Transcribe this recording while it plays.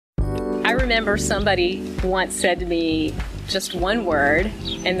I remember somebody once said to me just one word,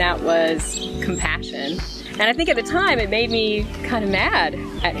 and that was compassion. And I think at the time it made me kind of mad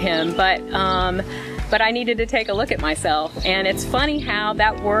at him, but I needed to take a look at myself. And it's funny how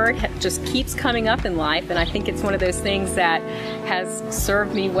that word just keeps coming up in life, and I think it's one of those things that has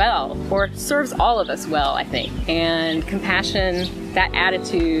served me well, or serves all of us well, I think. And compassion, that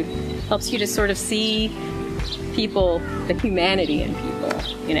attitude, helps you to sort of see people, the humanity in people,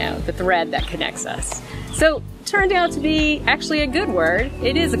 you know, the thread that connects us. So it turned out to be actually a good word.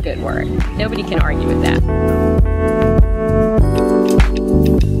 It is a good word. Nobody can argue with that.